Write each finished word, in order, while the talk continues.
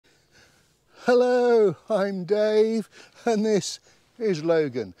Hello, I'm Dave and this is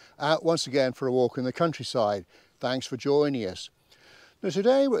Logan, out once again for a walk in the countryside. Thanks for joining us. Now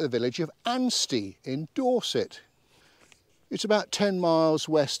today we're at the village of Ansty in Dorset. It's about 10 miles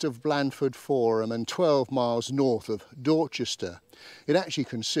west of Blandford Forum and 12 miles north of Dorchester. It actually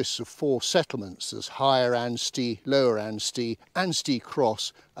consists of 4 settlements. There's Higher Ansty, Lower Ansty, Ansty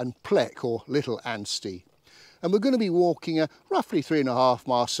Cross and Pleck, or Little Ansty. And we're going to be walking a roughly 3.5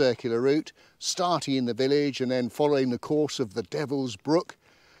 mile circular route, starting in the village and then following the course of the Devil's Brook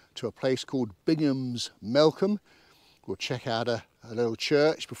to a place called Bingham's MELCOMBE. We'll check out a little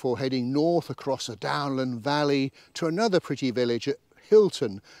church before heading north across a downland valley to another pretty village at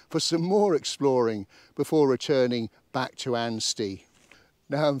Hilton for some more exploring before returning back to Ansty.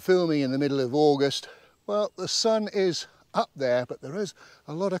 Now I'm filming in the middle of August. Well, the sun is up there, but there is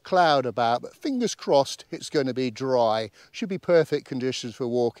a lot of cloud about, but fingers crossed it's going to be dry. Should be perfect conditions for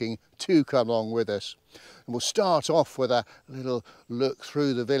walking. Do come along with us. And we'll start off with a little look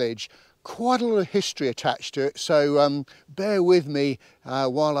through the village. Quite a lot of history attached to it, so bear with me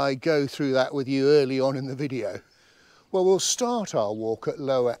while I go through that with you early on in the video. Well, we'll start our walk at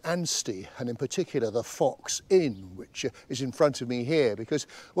Lower Ansty, and in particular the Fox Inn, which is in front of me here, because,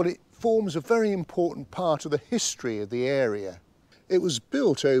 well, it forms a very important part of the history of the area. It was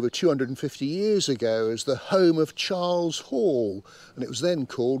built over 250 years ago as the home of Charles Hall, and it was then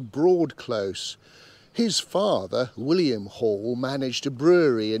called Broadclose. His father, William Hall, managed a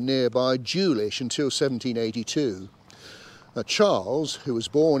brewery in nearby Dewlish until 1782. Charles, who was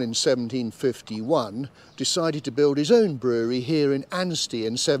born in 1751, decided to build his own brewery here in Ansty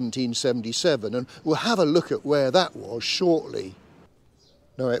in 1777, and we'll have a look at where that was shortly.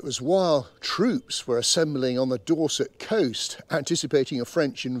 Now, it was while troops were assembling on the Dorset coast, anticipating a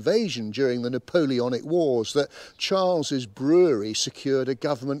French invasion during the Napoleonic Wars, that Charles's brewery secured a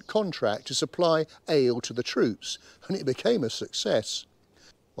government contract to supply ale to the troops, and it became a success.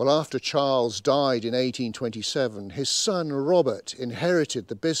 Well, after Charles died in 1827, his son Robert inherited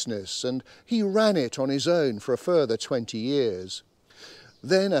the business and he ran it on his own for a further 20 years.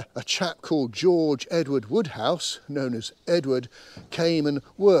 Then a chap called George Edward Woodhouse, known as Edward, came and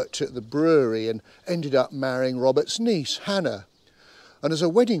worked at the brewery and ended up marrying Robert's niece, Hannah. And as a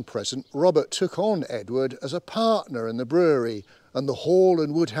wedding present, Robert took on Edward as a partner in the brewery, and the Hall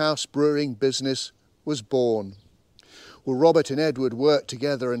and Woodhouse brewing business was born. Well, Robert and Edward worked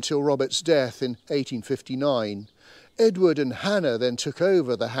together until Robert's death in 1859. Edward and Hannah then took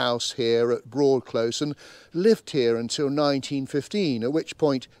over the house here at Broadclose and lived here until 1915, at which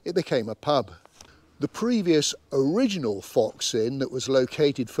point it became a pub. The previous original Fox Inn, that was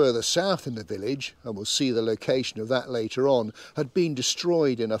located further south in the village, and we'll see the location of that later on, had been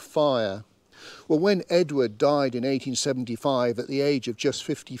destroyed in a fire. Well, when Edward died in 1875 at the age of just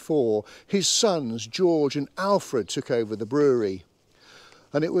 54, his sons George and Alfred took over the brewery.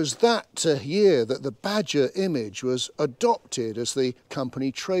 And it was that year that the badger image was adopted as the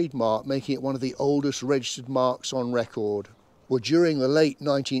company trademark, making it one of the oldest registered marks on record. Well, during the late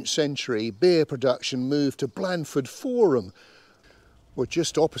 19th century, beer production moved to Blandford Forum. Well,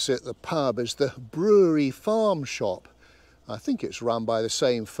 just opposite the pub is the brewery farm shop. I think it's run by the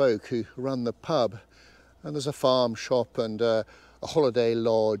same folk who run the pub, and there's a farm shop and a holiday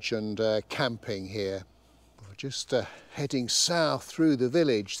lodge and camping here. We're just heading south through the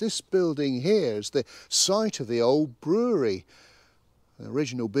village. This building here is the site of the old brewery. The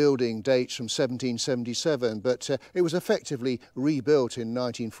original building dates from 1777, but it was effectively rebuilt in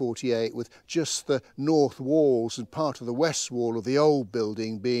 1948 with just the north walls and part of the west wall of the old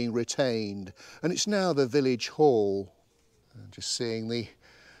building being retained, and it's now the village hall. Just seeing the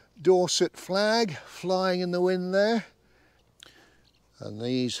Dorset flag flying in the wind there. And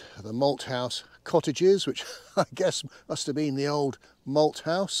these are the Malthouse Cottages, which I guess must have been the old malt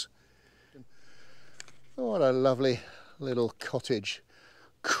house. Oh, what a lovely little cottage.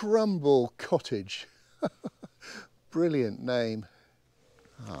 Crumble Cottage. Brilliant name.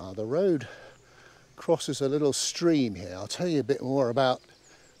 The road crosses a little stream here. I'll tell you a bit more about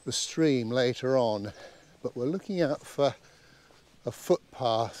the stream later on, but we're looking out for a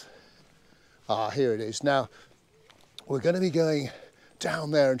footpath. Here it is. Now, we're going to be going down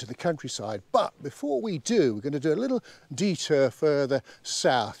there into the countryside, but before we do, we're going to do a little detour further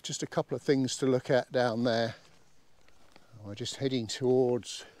south. Just a couple of things to look at down there. We're just heading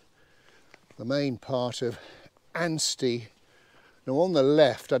towards the main part of Ansty. Now, on the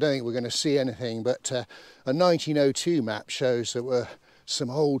left, I don't think we're going to see anything, but a 1902 map shows there were some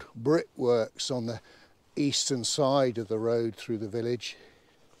old brickworks on the eastern side of the road through the village.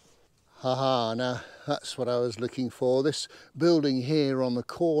 Now that's what I was looking for. This building here on the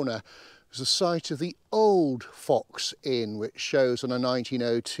corner is the site of the old Fox Inn, which shows on a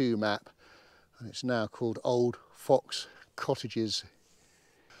 1902 map, and it's now called Old Fox Cottages.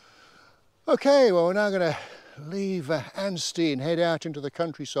 Okay, well, we're now going to leave Ansty and head out into the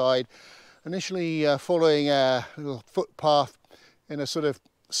countryside, initially following a little footpath in a sort of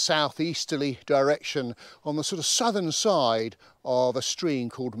southeasterly direction on the sort of southern side of a stream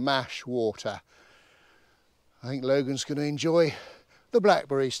called Mash Water. I think Logan's going to enjoy the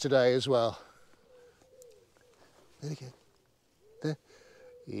blackberries today as well. There you go. There.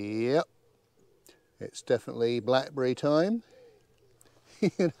 Yep. It's definitely blackberry time. You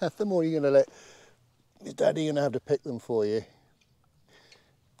can have them, or you're going to let your daddy going to have to pick them for you.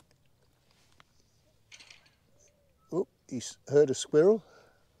 Oh, he's heard a squirrel.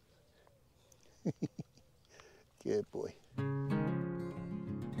 Good boy.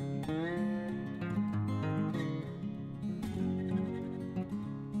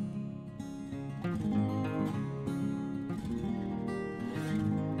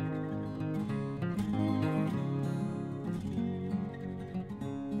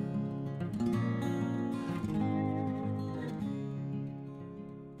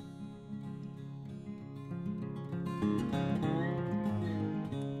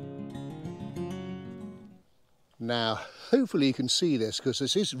 Now, hopefully you can see this, because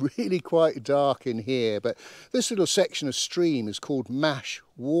this is really quite dark in here, but this little section of stream is called Mash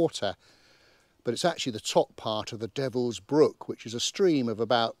Water, but it's actually the top part of the Devil's Brook, which is a stream of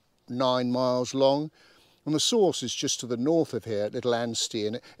about 9 miles long, and the source is just to the north of here at Little Ansty,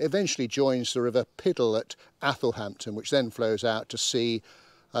 and it eventually joins the River Piddle at Athelhampton, which then flows out to sea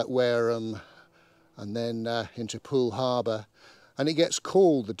at Wareham and then into Poole Harbour. And it gets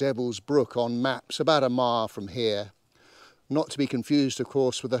called the Devil's Brook on maps about a mile from here. Not to be confused, of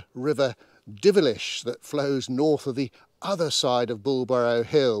course, with the River Divilish that flows north of the other side of Bulborough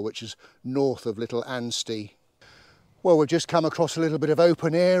Hill, which is north of Little Ansty. Well, we've just come across a little bit of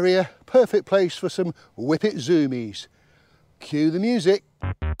open area. Perfect place for some Whippet zoomies. Cue the music.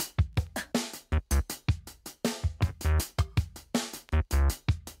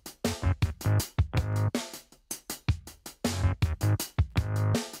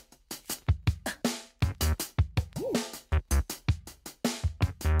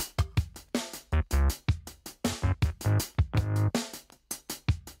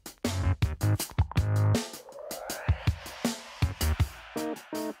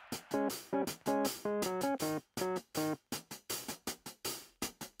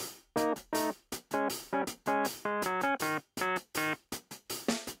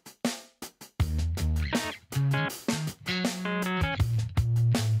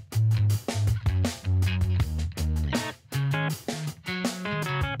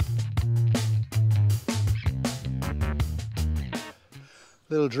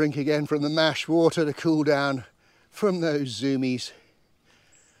 Little drink again from the Mash Water to cool down from those zoomies.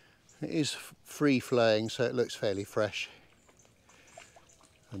 It is free flowing, so it looks fairly fresh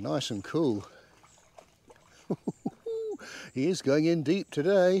and nice and cool. He is going in deep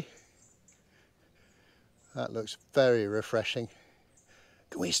today. That looks very refreshing.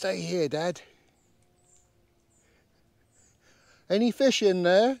 Can we stay here, Dad? Any fish in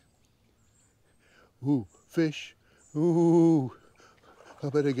there? Ooh, fish. Ooh. I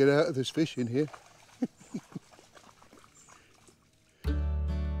better get out of this fish in here.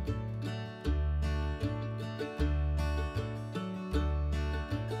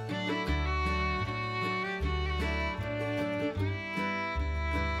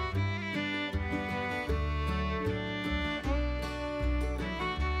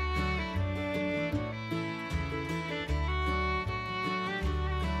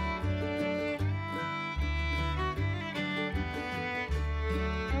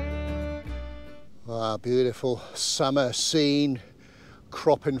 Ah, beautiful summer scene,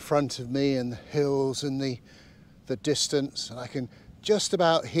 crop in front of me and the hills in the distance, and I can just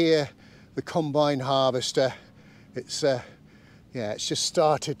about hear the combine harvester. It's it's just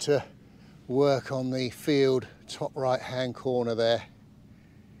started to work on the field, top right hand corner there.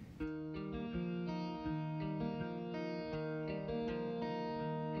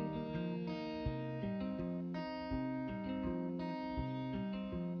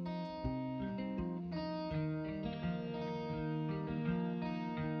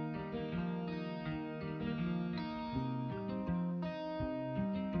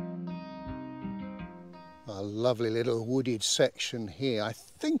 A lovely little wooded section here. I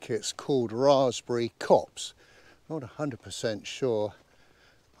think it's called Raspberry Copse. Not 100% sure.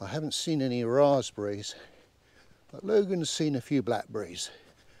 I haven't seen any raspberries, but Logan's seen a few blackberries,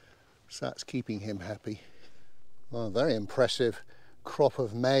 so that's keeping him happy. Well, very impressive crop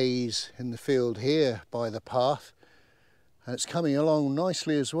of maize in the field here by the path, and it's coming along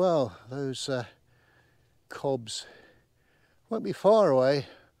nicely as well. Those cobs won't be far away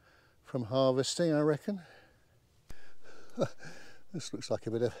from harvesting, I reckon. This looks like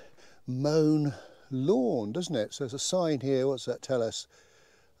a bit of mown lawn, doesn't it? So there's a sign here. What's that tell us?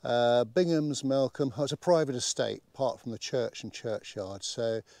 Bingham's Melcombe. Oh, it's a private estate apart from the church and churchyard.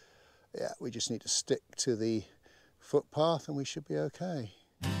 So yeah, we just need to stick to the footpath and we should be okay.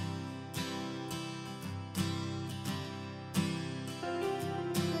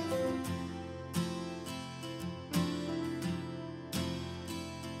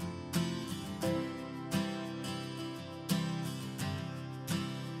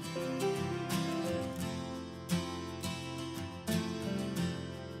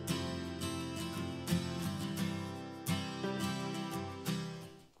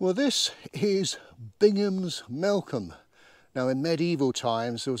 Well, this is Bingham's Melcombe. Now, in medieval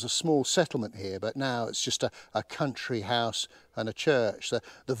times there was a small settlement here, but now it's just a country house and a church.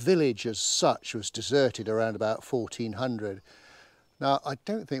 The village as such was deserted around about 1400. Now, I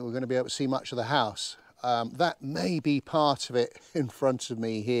don't think we're going to be able to see much of the house. That may be part of it in front of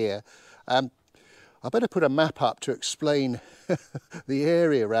me here. I better put a map up to explain the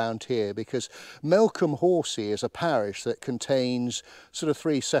area around here, because Melcombe Horsey is a parish that contains sort of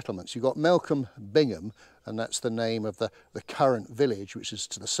three settlements. You've got Melcombe Bingham, and that's the name of the current village, which is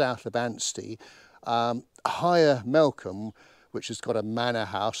to the south of Ansty. Higher Melcombe, which has got a manor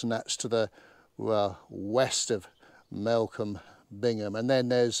house, and that's to the west of Melcombe Bingham. And then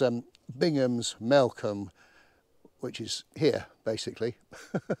there's Bingham's Melcombe, which is here, basically.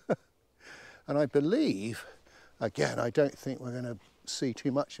 And I believe, again, I don't think we're going to see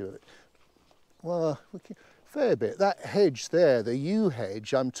too much of it. Well, fair bit. That hedge there, the yew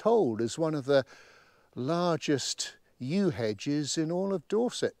hedge, I'm told is one of the largest yew hedges in all of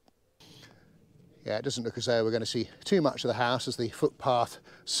Dorset. Yeah, it doesn't look as though we're going to see too much of the house as the footpath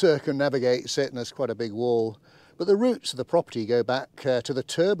circumnavigates it, and there's quite a big wall. But the roots of the property go back to the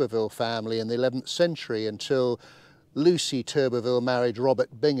Turberville family in the 11th century until Lucy Turberville married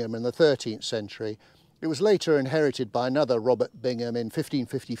Robert Bingham in the 13th century. It was later inherited by another Robert Bingham in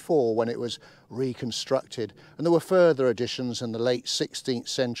 1554 when it was reconstructed, and there were further additions in the late 16th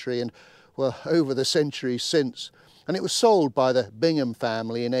century and, well, over the centuries since. And it was sold by the Bingham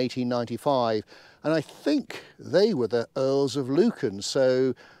family in 1895, and I think they were the Earls of Lucan,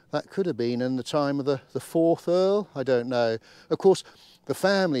 so that could have been in the time of the 4th Earl, I don't know. Of course, the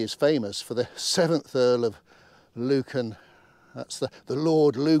family is famous for the 7th Earl of Lucan. That's the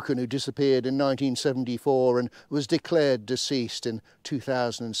Lord Lucan, who disappeared in 1974 and was declared deceased in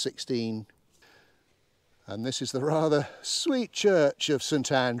 2016. And this is the rather sweet church of St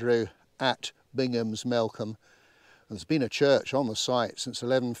Andrew at Bingham's Melcombe. There's been a church on the site since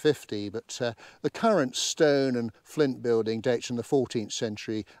 1150, but the current stone and flint building dates from the 14th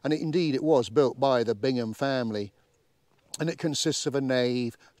century, and indeed it was built by the Bingham family. And it consists of a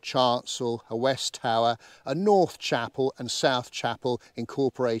nave, chancel, a west tower, a north chapel and south chapel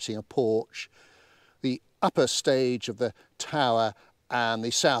incorporating a porch. The upper stage of the tower and the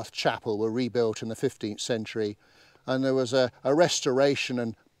south chapel were rebuilt in the 15th century, and there was a restoration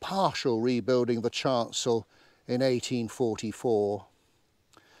and partial rebuilding of the chancel in 1844.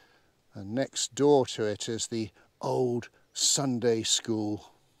 And next door to it is the old Sunday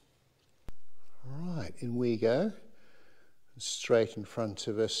school. Right, in we go. Straight in front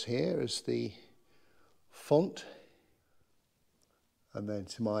of us here is the font, and then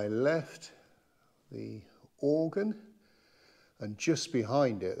to my left the organ, and just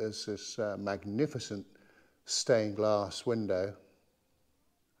behind it there's this magnificent stained glass window,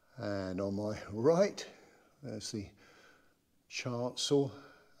 and on my right there's the chancel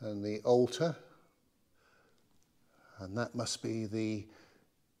and the altar, and that must be the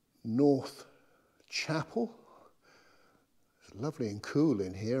north chapel. Lovely and cool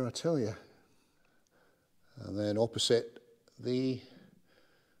in here, I tell you. And then opposite the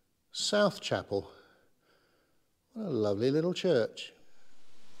south chapel. What a lovely little church.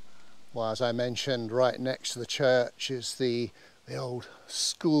 Well, as I mentioned, right next to the church is the old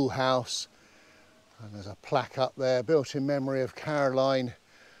schoolhouse, and there's a plaque up there built in memory of Caroline.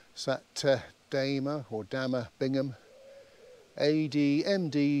 Is that Dama or Dama Bingham? AD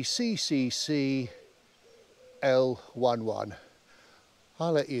MD CCC L11.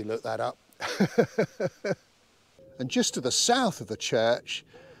 I'll let you look that up. And just to the south of the church,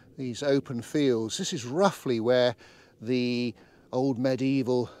 these open fields, this is roughly where the old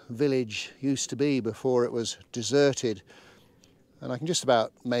medieval village used to be before it was deserted. And I can just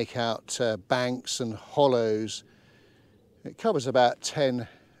about make out banks and hollows It covers about 10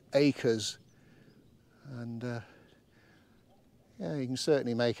 acres, and yeah, you can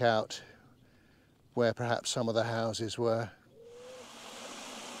certainly make out where perhaps some of the houses were.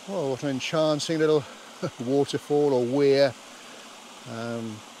 Oh, what an enchanting little waterfall or weir.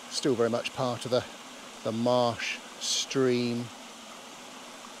 Still very much part of the marsh stream.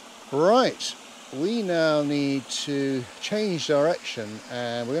 Right, we now need to change direction,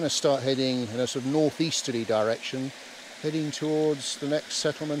 and we're going to start heading in a sort of northeasterly direction, heading towards the next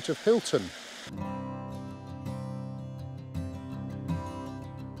settlement of Hilton.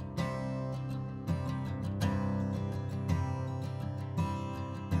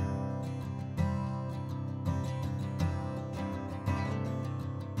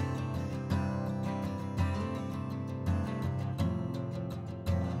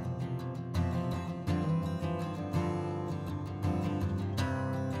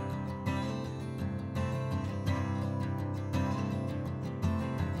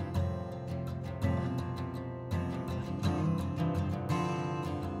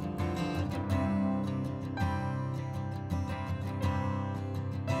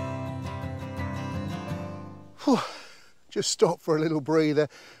 Just stop for a little breather.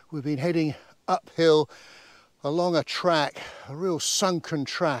 We've been heading uphill along a track, a real sunken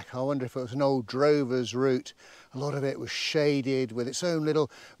track. I wonder if it was an old drover's route. A lot of it was shaded with its own little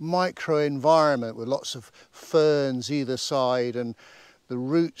micro environment with lots of ferns either side and the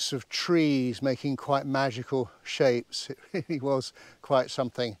roots of trees making quite magical shapes. It really was quite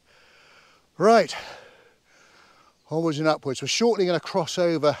something. Right. Onwards and upwards. We're shortly going to cross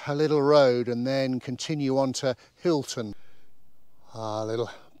over a little road and then continue on to Hilton. Our little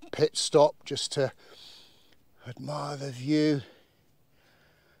pit stop just to admire the view.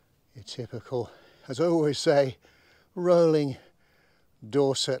 Your typical, as I always say, rolling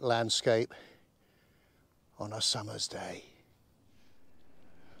Dorset landscape on a summer's day.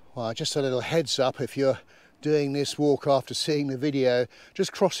 Well, just a little heads up if you're doing this walk after seeing the video,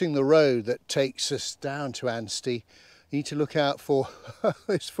 just crossing the road that takes us down to Ansty, you need to look out for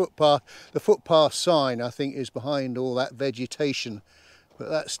this footpath. The footpath sign, I think, is behind all that vegetation, but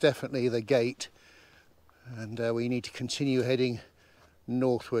that's definitely the gate, and we need to continue heading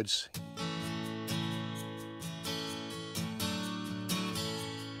northwards.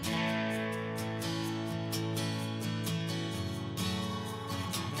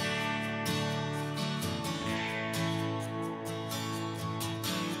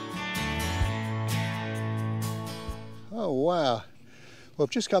 Oh wow, well,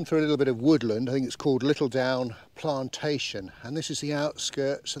 I've just come through a little bit of woodland. I think it's called Little Plantation, and this is the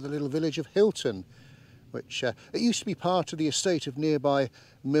outskirts of the little village of Hilton, which it used to be part of the estate of nearby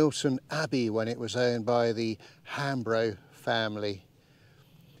Milton Abbey when it was owned by the Hambro family.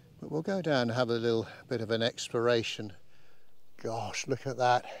 But we'll go down and have a little bit of an exploration. Gosh, look at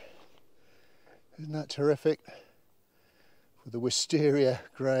that. Isn't that terrific? With the wisteria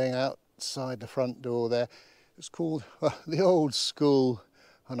growing outside the front door there. It's called the Old School,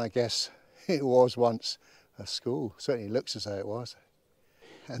 and I guess it was once a school. Certainly looks as though it was.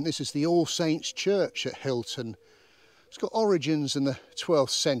 And this is the All Saints Church at Hilton. It's got origins in the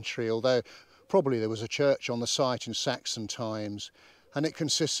 12th century, although probably there was a church on the site in Saxon times. And it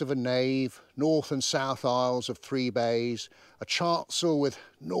consists of a nave, north and south aisles of 3 bays, a chancel with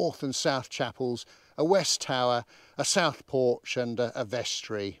north and south chapels, a west tower, a south porch and a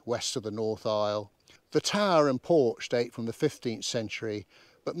vestry west of the north aisle. The tower and porch date from the 15th century,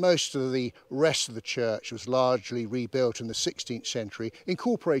 but most of the rest of the church was largely rebuilt in the 16th century,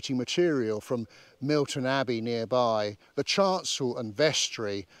 incorporating material from Milton Abbey nearby. The chancel and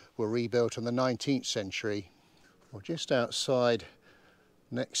vestry were rebuilt in the 19th century. Well, just outside,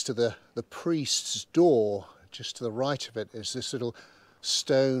 next to the priest's door, just to the right of it, is this little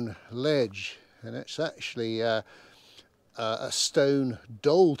stone ledge, and it's actually a stone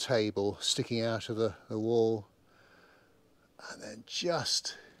dole table sticking out of the wall, and then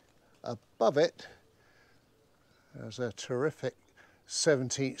just above it there's a terrific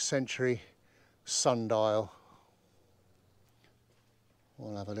 17th century sundial.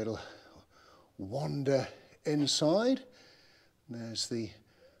 We'll have a little wander inside. There's the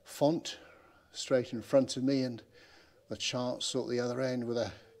font straight in front of me and the chancel at the other end with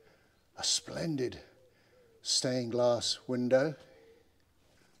a splendid stained glass window.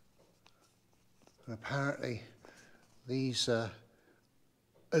 And apparently these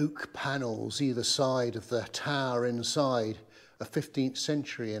oak panels either side of the tower inside are 15th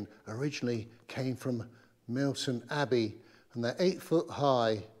century and originally came from Milton Abbey, and they're 8 foot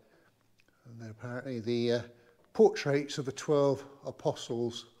high, and they're apparently the portraits of the 12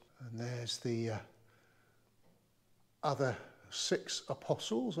 apostles. And there's the other 6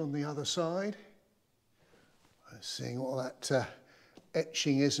 apostles on the other side. Seeing what that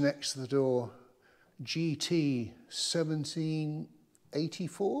etching is next to the door. GT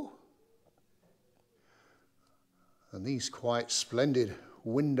 1784. And these quite splendid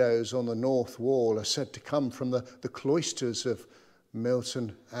windows on the north wall are said to come from the cloisters of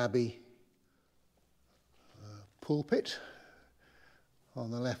Milton Abbey. Pulpit on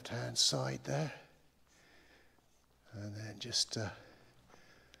the left hand side there. And then just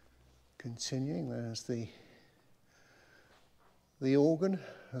continuing, there's the organ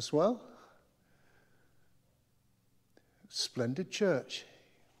as well. Splendid church.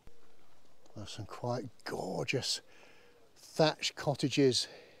 There's some quite gorgeous thatched cottages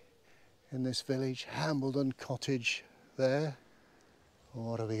in this village. Hambledon Cottage there.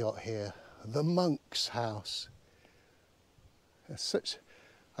 What have we got here? The monk's house. There's such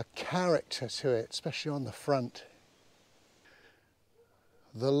a character to it, especially on the front.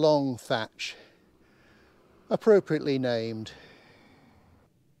 The long thatch, appropriately named.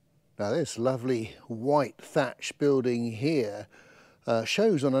 Now this lovely white thatch building here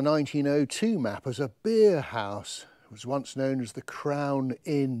shows on a 1902 map as a beer house. It was once known as the Crown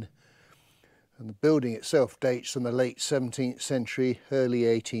Inn. And the building itself dates from the late 17th century, early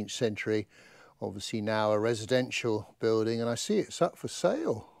 18th century. Obviously now a residential building, and I see it's up for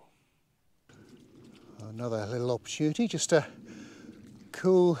sale. Another little opportunity just to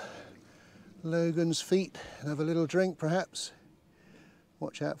cool Logan's feet and have a little drink perhaps.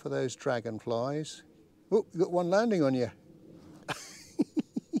 Watch out for those dragonflies. Oh, you've got one landing on you.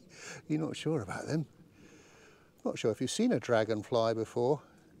 You're not sure about them. Not sure if you've seen a dragonfly before.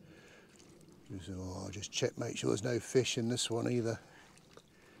 Just check, make sure there's no fish in this one either.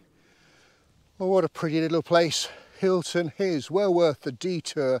 Well, what a pretty little place Hilton is. Well worth the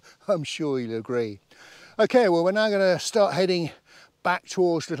detour, I'm sure you'll agree. Okay, well, we're now going to start heading back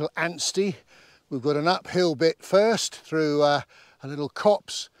towards Little Ansty. We've got an uphill bit first through a little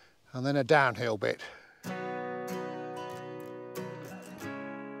copse and then a downhill bit.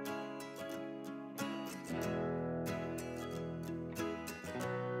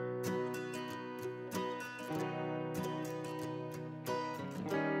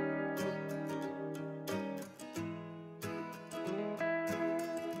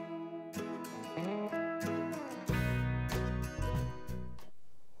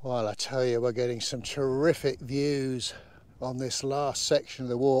 Well, I tell you, we're getting some terrific views on this last section of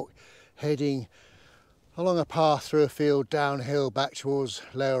the walk, heading along a path through a field downhill back towards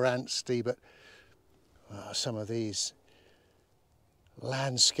Lower Ansty. But some of these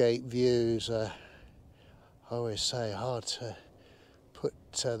landscape views are, I always say, hard to put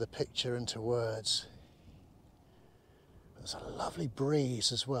the picture into words. There's a lovely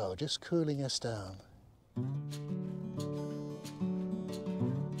breeze as well, just cooling us down.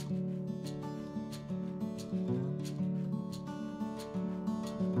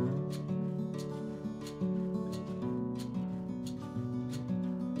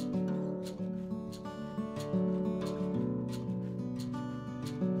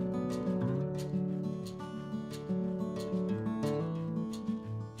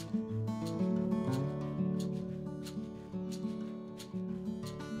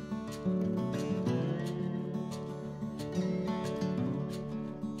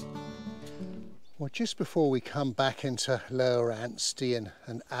 Well, just before we come back into Lower Ansty and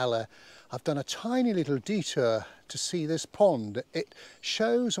Aller, I've done a tiny little detour to see this pond. It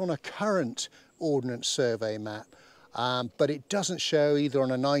shows on a current Ordnance Survey map, but it doesn't show either on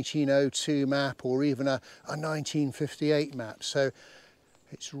a 1902 map or even a 1958 map. So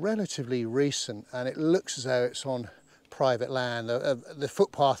it's relatively recent and it looks as though it's on private land. The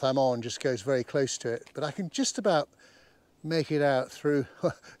footpath I'm on just goes very close to it, but I can just about make it out through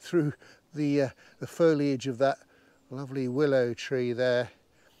the foliage of that lovely willow tree there.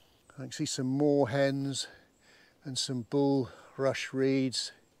 I can see some moorhens and some bulrush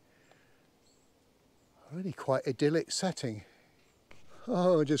reeds. Really quite idyllic setting.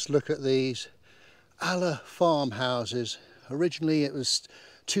 Oh, just look at these Aller farmhouses. Originally it was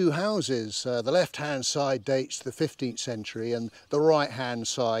 2 houses. The left hand side dates to the 15th century and the right hand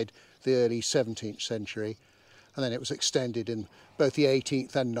side the early 17th century. And then it was extended in both the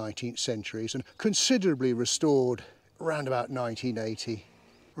 18th and 19th centuries and considerably restored around about 1980.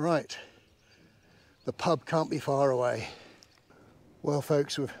 Right, the pub can't be far away. Well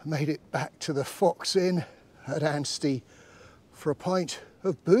folks, we've made it back to the Fox Inn at Ansty for a pint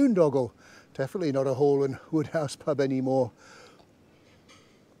of boondoggle. Definitely not a Hall Woodhouse pub anymore.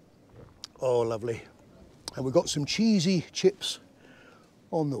 Oh, lovely. And we've got some cheesy chips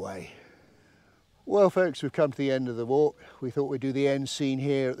on the way. Well folks, we've come to the end of the walk. We thought we'd do the end scene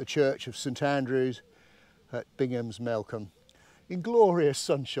here at the Church of St Andrews at Bingham's Melcombe in glorious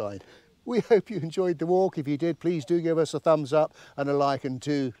sunshine. We hope you enjoyed the walk. If you did, please do give us a thumbs up and a like, and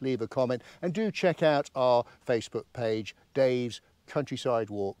do leave a comment, and do check out our Facebook page, Dave's Countryside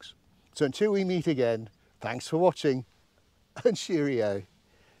Walks. So until we meet again, thanks for watching and cheerio.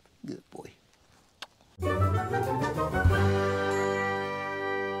 Good boy.